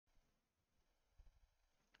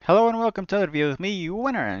Hello and welcome to another video with me,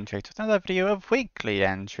 Winner, and to another video of Weekly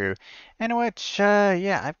Andrew, in which,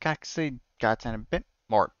 I've actually gotten a bit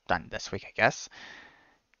more done this week, I guess.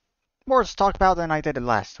 More to talk about than I did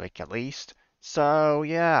last week, at least. So,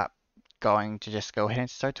 yeah, going to just go ahead and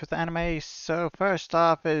start with the anime. So, first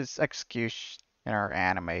off is Executioner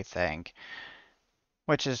anime thing,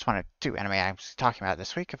 which is one of two anime I'm talking about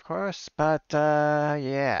this week, of course, but,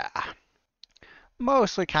 yeah.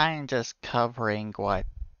 Mostly kind of just covering what's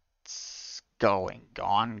going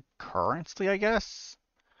on currently, I guess,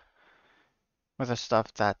 with the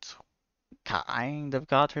stuff that kind of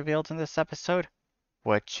got revealed in this episode,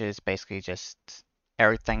 which is basically just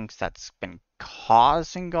everything that's been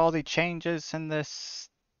causing all the changes in this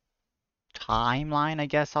timeline, I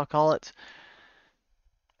guess I'll call it,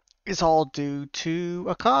 is all due to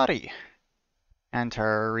Akari and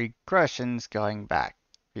her regressions going back,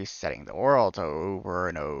 resetting the world over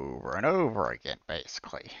and over and over again,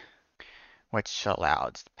 basically, which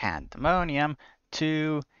allowed Pandemonium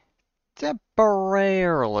to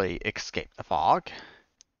temporarily escape the fog.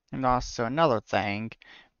 And also another thing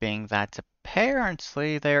being that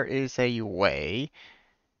apparently there is a way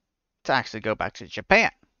to actually go back to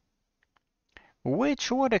Japan,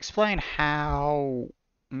 which would explain how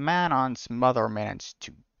Manon's mother managed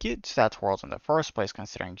to get to that world in the first place,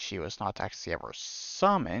 considering she was not actually ever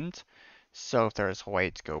summoned. So if there's a way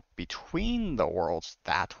to go between the worlds,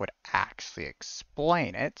 that would actually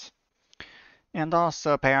explain it. And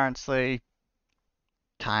also apparently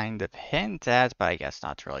kind of hint at, but I guess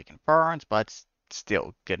not really confirmed, but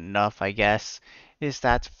still good enough, I guess, is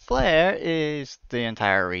that Flare is the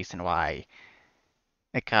entire reason why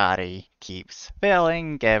Ikari keeps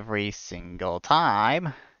failing every single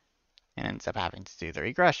time and ends up having to do the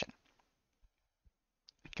regression.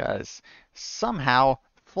 Because somehow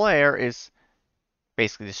Flare is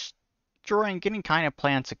basically destroying any kind of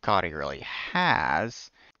plans Ikari really has,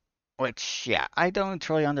 which, yeah, I don't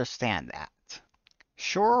really understand that.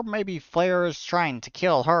 Sure, maybe Flare is trying to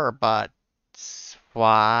kill her, but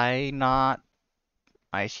why not?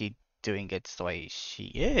 Why is she doing it the way she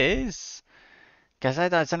is? Because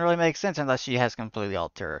that doesn't really make sense unless she has completely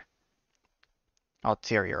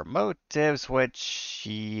ulterior motives, which,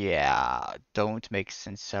 yeah, don't make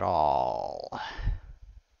sense at all.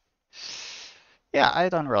 Yeah, I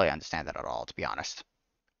don't really understand that at all, to be honest.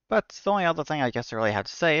 But the only other thing I guess I really have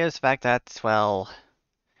to say is the fact that, well,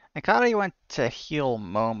 Akari went to heal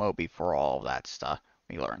Momo before all of that stuff.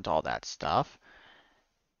 We learned all that stuff.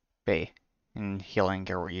 And healing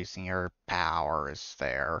her using her powers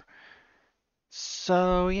there.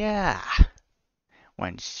 So yeah,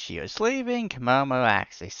 when she was leaving, Momo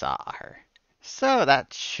actually saw her. So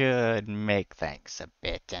that should make things a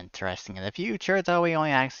bit interesting in the future, though we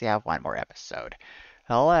only actually have one more episode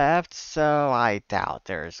left, so I doubt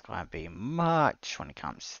there's going to be much when it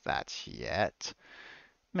comes to that yet.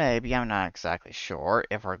 Maybe, I'm not exactly sure.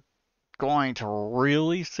 If we're going to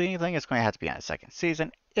really see anything, it's going to have to be on a second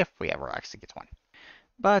season, if we ever actually get one.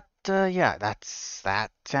 But yeah, that's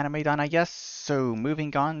that anime done, I guess. So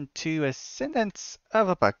moving on to Ascendance of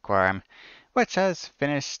a Bookworm, which has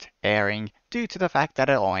finished airing due to the fact that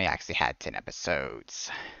it only actually had 10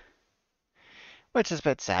 episodes. Which is a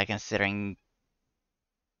bit sad considering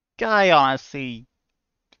I honestly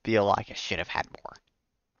feel like it should have had more.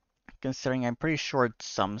 Considering I'm pretty sure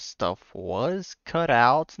some stuff was cut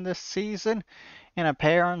out in this season, and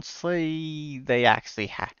apparently they actually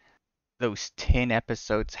had those 10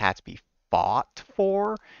 episodes had to be fought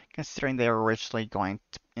for, considering they were originally going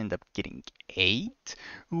to end up getting 8.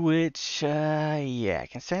 Which, yeah,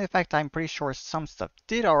 considering the fact I'm pretty sure some stuff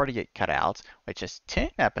did already get cut out, which is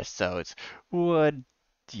 10 episodes, would,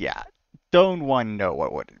 yeah, don't want to know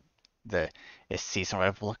what would the this season would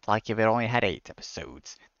have looked like if it only had 8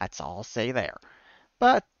 episodes. That's all I'll say there.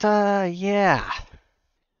 But, yeah.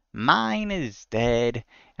 Mine is dead,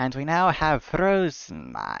 and we now have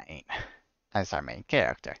Frozen Mine as our main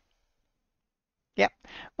character. Yep,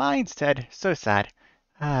 mine's dead. So sad.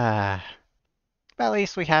 Ah, but at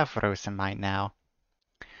least we have Frozen Mine now.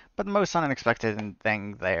 But the most unexpected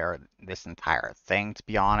thing there, this entire thing, to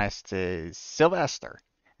be honest, is Sylvester.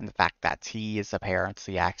 And the fact that he is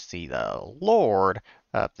apparently actually the lord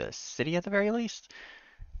of the city at the very least.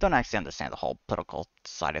 Don't actually understand the whole political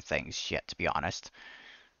side of things yet, to be honest.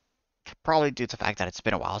 Probably due to the fact that it's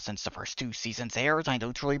been a while since the first 2 seasons aired, I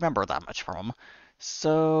don't really remember that much from them.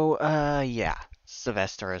 So, yeah.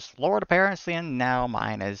 Sylvester is Lord apparently, and now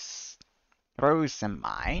mine is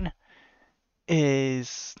Rosamine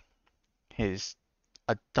is his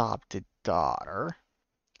adopted daughter.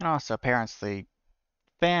 And also apparently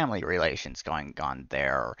family relations going on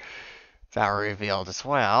there. that were revealed as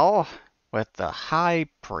well, with the High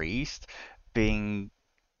Priest being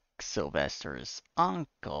Sylvester's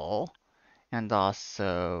uncle, and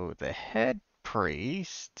also the Head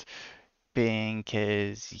Priest being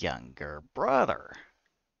his younger brother.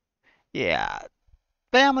 Yeah,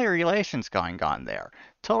 family relations going on there.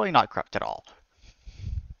 Totally not corrupt at all.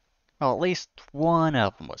 Well, at least one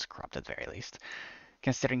of them was corrupt at the very least,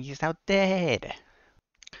 considering he's now dead.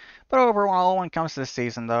 But overall, when it comes to this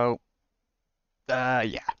season, though,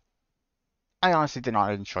 yeah, I honestly did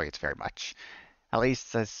not enjoy it very much. At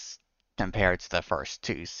least as compared to the first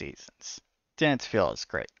two seasons. Didn't feel as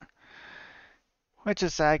great. Which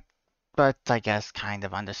is, but I guess kind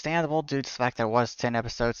of understandable due to the fact that it was 10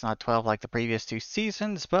 episodes, not 12 like the previous two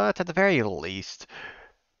seasons, but at the very least,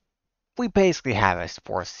 we basically have a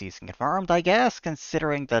fourth season confirmed, I guess,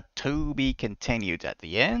 considering the to be continued at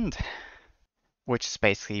the end, which is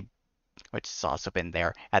basically which has also been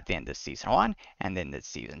there at the end of season 1, and then the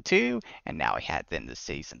season 2, and now we had the end of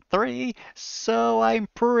season 3, so I'm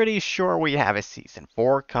pretty sure we have a season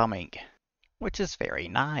 4 coming, which is very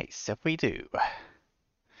nice if we do.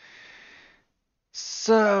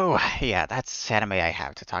 So, yeah, that's anime I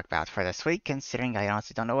have to talk about for this week, considering I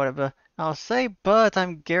honestly don't know what I'll say, but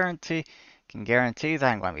can guarantee that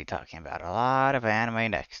I'm going to be talking about a lot of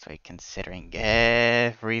anime next week, considering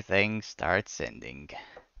everything starts ending.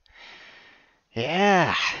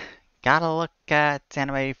 Yeah, gotta look at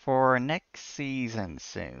anime for next season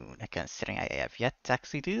soon, considering I have yet to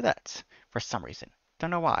actually do that for some reason.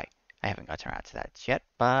 Don't know why. I haven't gotten around to that yet,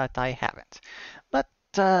 but I haven't. But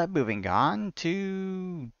moving on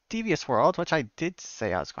to Devious World, which I did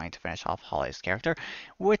say I was going to finish off Holly's character,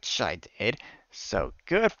 which I did. So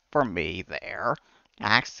good for me there.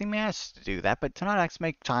 I actually managed to do that, but did not actually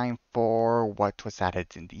make time for what was added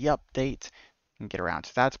in the update and get around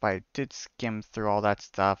to that, but I did skim through all that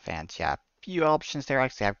stuff, and yeah, few options there. I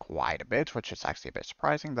actually have quite a bit, which is actually a bit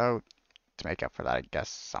surprising, though. To make up for that, I guess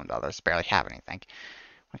some of the others barely have anything.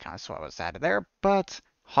 I kind of saw what was added there, but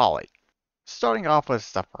Holly. Starting off with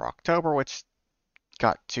stuff for October, which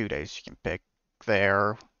got 2 days you can pick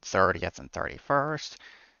there, 30th and 31st.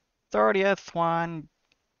 30th one,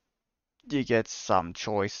 you get some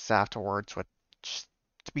choice afterwards, which,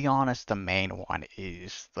 to be honest, the main one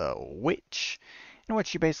is the witch, in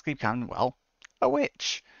which you basically become, well, a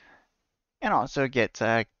witch. And also get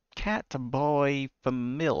a cat boy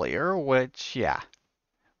familiar, which, yeah.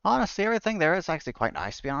 Honestly, everything there is actually quite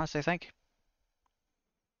nice, to be honest, I think.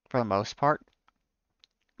 For the most part.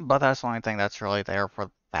 But that's the only thing that's really there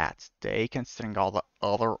for that day, considering all the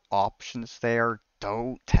other options there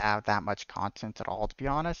don't have that much content at all, to be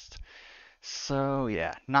honest. So,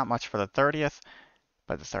 yeah, not much for the 30th.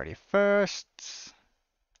 But the 31st,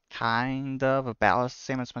 kind of about the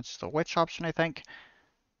same as much as the witch option, I think.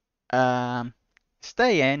 Um,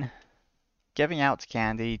 Stay in, giving out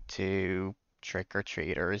candy to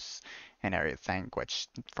trick-or-treaters and everything, which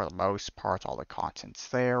for the most part all the contents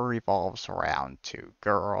there revolves around two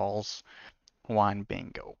girls, one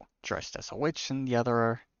being dressed as a witch and the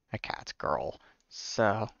other a cat girl.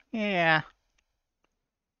 So, yeah,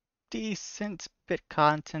 decent bit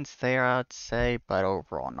contents there, I'd say, but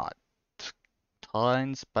overall not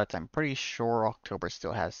tons, but I'm pretty sure October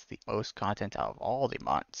still has the most content out of all the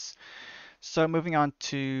months. So moving on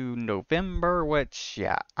to November, which,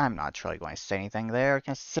 yeah, I'm not really going to say anything there,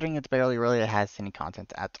 considering it barely really has any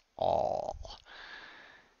content at all.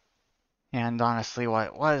 And honestly,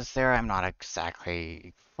 what was there, I'm not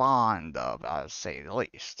exactly fond of, I'll say the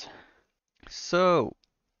least. So,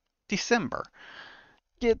 December.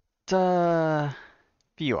 Get a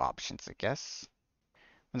few options, I guess.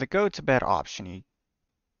 With the go to bed option, you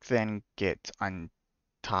then get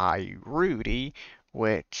Untie Rudy,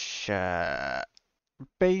 which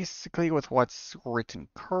basically with what's written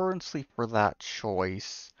currently for that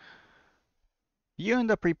choice, you end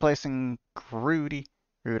up replacing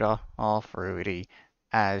Rudolph Rudy,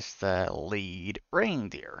 as the lead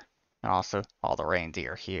reindeer. And also, all the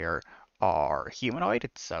reindeer here are humanoid,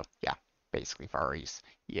 so yeah, basically furries.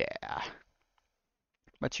 Yeah.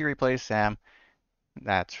 But you replace them,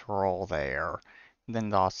 that's role there.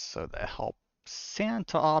 Then also the Help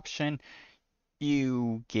Santa option,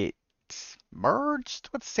 you get merged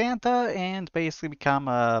with Santa and basically become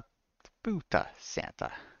a Buta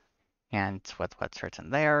Santa. And with what's written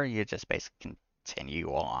there, you just basically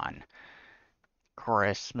continue on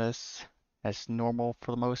Christmas as normal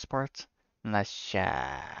for the most part. Unless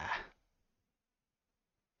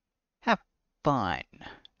have fun,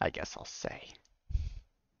 I guess I'll say.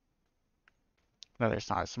 Though there's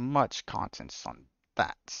not as much content on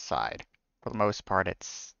that side. For the most part,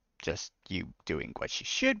 it's just you doing what you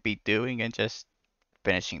should be doing and just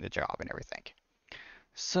finishing the job and everything.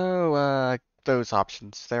 So, those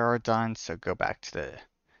options there are done, so go back to the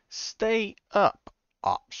stay up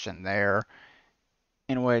option there,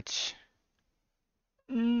 in which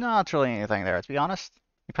not really anything there, to be honest.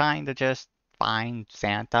 You kinda just find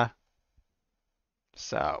Santa.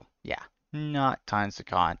 So, yeah, not tons of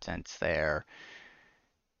contents there.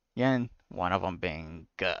 Again, one of them being,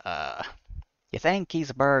 you think he's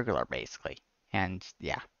a burglar, basically. And,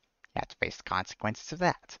 yeah, you have to face the consequences of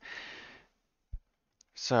that.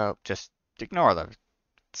 So, just ignore the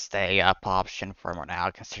stay up option for more now,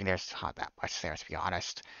 considering there's not that much there, to be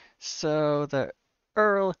honest. So, the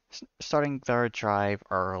early, starting third drive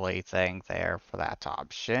early thing there for that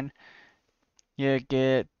option. You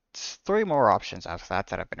get three more options after that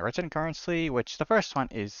that have been written currently, which the first one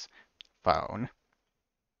is phone,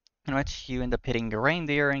 in which you end up hitting a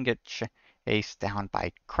reindeer and get chased down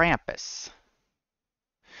by Krampus.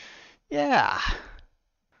 Yeah,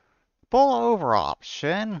 pull over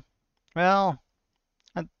option. Well,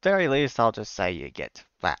 at the very least, I'll just say you get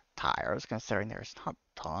flat tires, considering there's not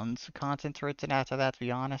tons of content written after that, to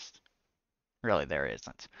be honest. Really, there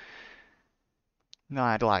isn't. No,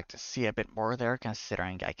 I'd like to see a bit more there,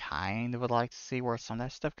 considering I kind of would like to see where some of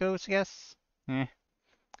that stuff goes, I guess. Eh.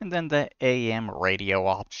 And then the AM radio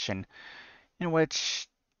option, in which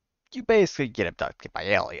you basically get abducted by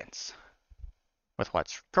aliens. With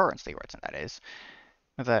what's currently written, that is.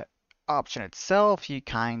 With the option itself, you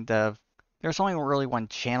kind of. There's only really one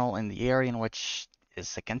channel in the area in which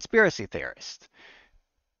is a conspiracy theorist.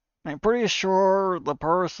 I'm pretty sure the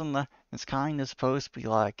person that is kind of supposed to be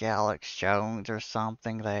like Alex Jones or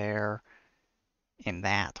something there in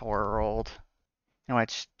that world. In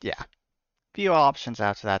which, yeah, few options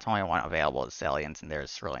after that. Only one available is aliens, and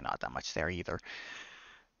there's really not that much there either.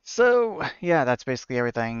 So, yeah, that's basically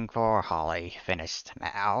everything for Holly finished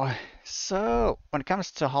now. So, when it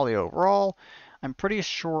comes to Holly overall, I'm pretty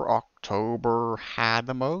sure October had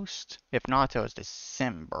the most. If not, it was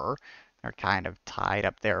December. They're kind of tied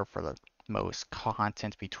up there for the most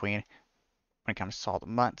content between when it comes to all the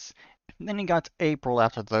months. And then you got April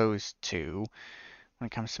after those two when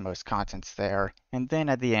it comes to most contents there. And then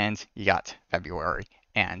at the end, you got February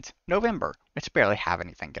and November, which barely have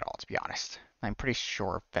anything at all, to be honest. I'm pretty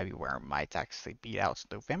sure February might actually beat out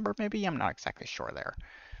November, maybe? I'm not exactly sure there.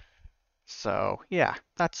 So, yeah,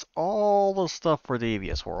 that's all the stuff for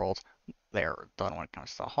Devious World. They're done when it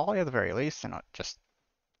comes to Holly at the very least, and not just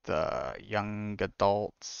the young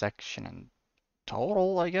adult section in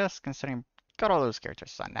total, I guess, considering got all those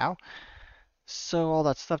characters done now. So all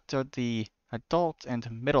that stuff to the adult and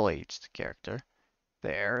middle-aged character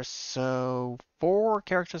there. So four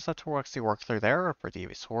characters left to actually work through there for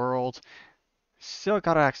Devious World. Still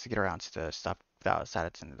gotta actually get around to the stuff that was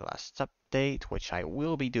added in the last update, which I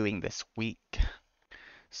will be doing this week.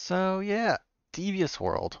 So yeah, Devious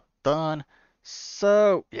World done.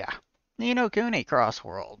 So yeah, Ni no Kuni Cross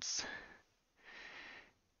Worlds.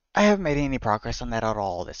 I haven't made any progress on that at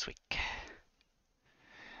all this week.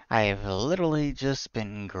 I have literally just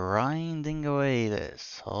been grinding away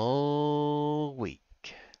this whole week.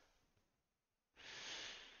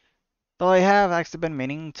 Though I have actually been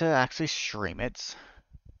meaning to actually stream it,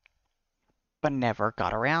 but never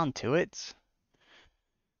got around to it.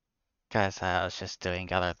 Because I was just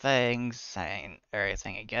doing other things and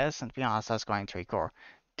everything, I guess. And to be honest, I was going to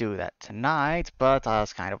do that tonight, but I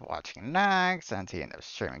was kind of watching next, and he ended up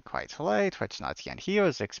streaming quite late, which not the end he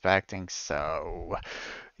was expecting, so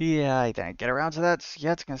yeah, I didn't get around to that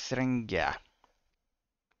yet, considering, yeah,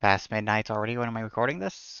 past midnight already when I'm recording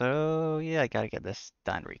this, so yeah, I gotta get this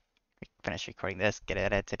done, finish recording this, get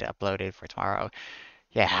it edited, uploaded for tomorrow,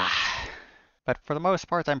 yeah. But for the most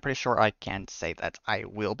part, I'm pretty sure I can say that I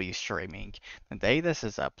will be streaming the day this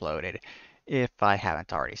is uploaded, if I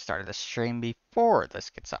haven't already started the stream before this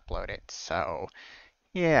gets uploaded. So,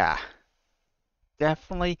 yeah,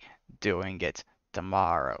 definitely doing it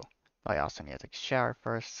tomorrow. I also need to take a shower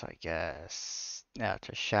first, so I guess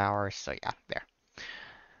after shower. So yeah, there.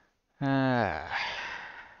 Uh,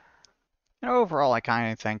 and overall, I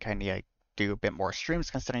kind of think I need to do a bit more streams,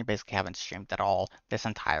 considering I basically haven't streamed at all this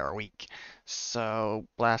entire week. So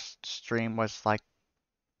last stream was like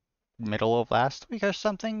middle of last week or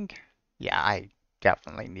something. Yeah, I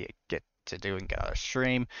definitely need to get to doing another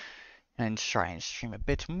stream and try and stream a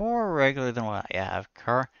bit more regular than what I have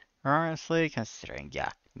currently, considering,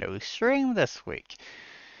 yeah, no stream this week.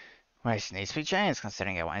 Which needs to be changed,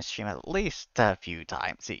 considering I want to stream at least a few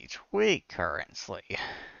times each week currently.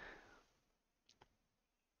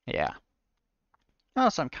 Yeah. Oh,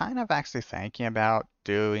 so I'm kind of actually thinking about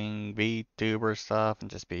doing VTuber stuff and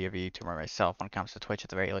just be a VTuber myself when it comes to Twitch at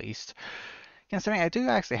the very least. Considering I do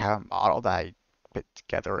actually have a model that I put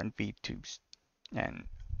together in VTubes and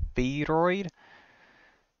Vroid.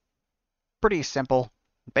 Pretty simple.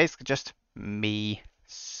 Basically just me.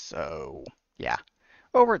 So, yeah.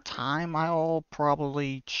 Over time, I'll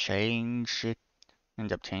probably change it,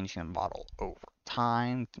 end up changing the model over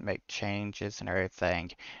time to make changes and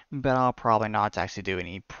everything. But I'll probably not actually do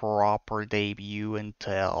any proper debut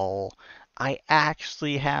until I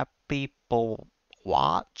actually have people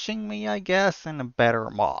watching me, I guess, in a better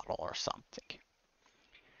model or something.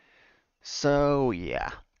 So,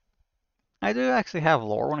 yeah. I do actually have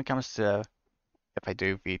lore when it comes to if I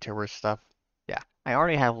do VTuber stuff. Yeah, I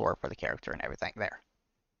already have lore for the character and everything there,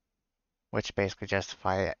 which basically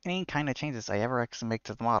justify any kind of changes I ever actually make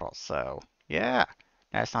to the model. So, yeah,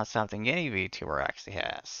 that's not something any VTuber actually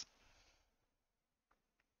has.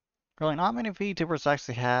 Really, not many VTubers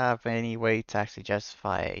actually have any way to actually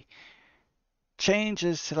justify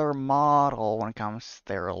changes to their model when it comes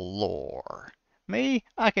to their lore. Me,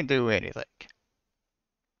 I can do anything.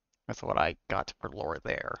 That's what I got for lore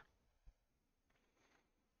there.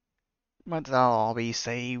 But that'll all be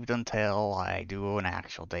saved until I do an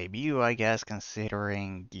actual debut, I guess,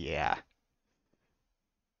 considering, yeah,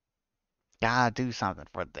 gotta do something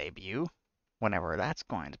for the debut, whenever that's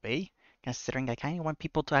going to be. Considering I kind of want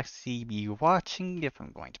people to actually be watching if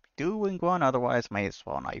I'm going to be doing one, otherwise, might as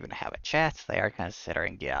well not even have a chat there.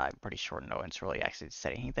 Considering, yeah, I'm pretty sure no one's really actually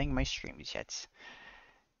said anything in my streams yet,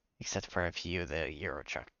 except for a few of the Euro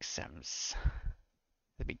Truck Sims at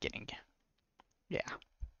the beginning. Yeah.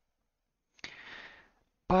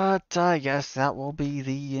 But I guess that will be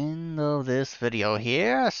the end of this video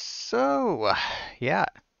here. So, yeah,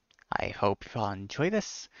 I hope you all enjoy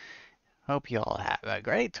this. Hope you all have a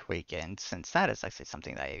great weekend, since that is actually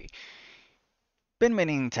something that I've been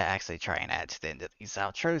meaning to actually try and add to the end of these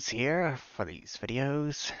outros here for these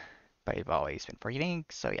videos, but I've always been forgetting,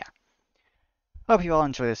 so yeah. Hope you all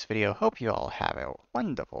enjoy this video, hope you all have a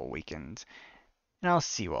wonderful weekend, and I'll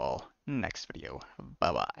see you all next video.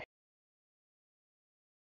 Bye bye.